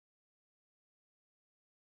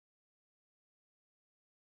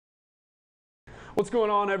What's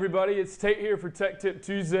going on, everybody? It's Tate here for Tech Tip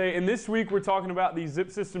Tuesday, and this week we're talking about the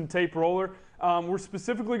zip system tape roller. We're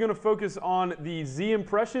specifically going to focus on the Z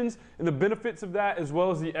impressions and the benefits of that, as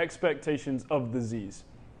well as the expectations of the Zs.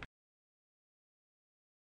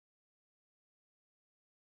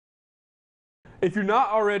 If you're not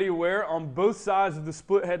already aware, on both sides of the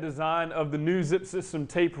split head design of the new zip system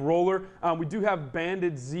tape roller, we do have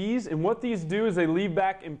banded Zs, and what these do is they leave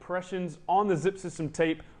back impressions on the zip system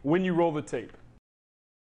tape when you roll the tape.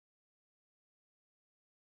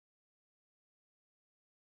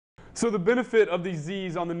 So the benefit of these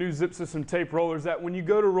Zs on the new zip system tape roller is that when you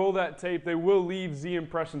go to roll that tape, they will leave Z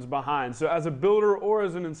impressions behind. So as a builder or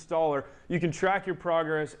as an installer, you can track your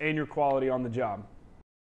progress and your quality on the job.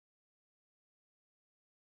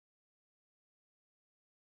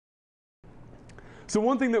 So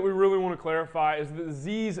one thing that we really want to clarify is that the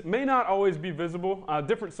Zs may not always be visible.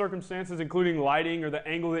 Different circumstances, including lighting or the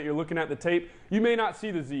angle that you're looking at the tape, you may not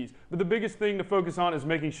see the Zs. But the biggest thing to focus on is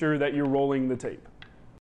making sure that you're rolling the tape.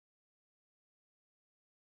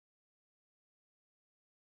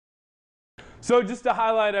 So just to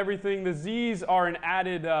highlight everything, the Zs are an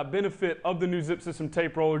added benefit of the new zip system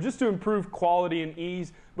tape roller just to improve quality and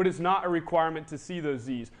ease, but it's not a requirement to see those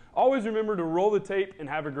Zs. Always remember to roll the tape and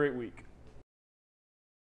have a great week.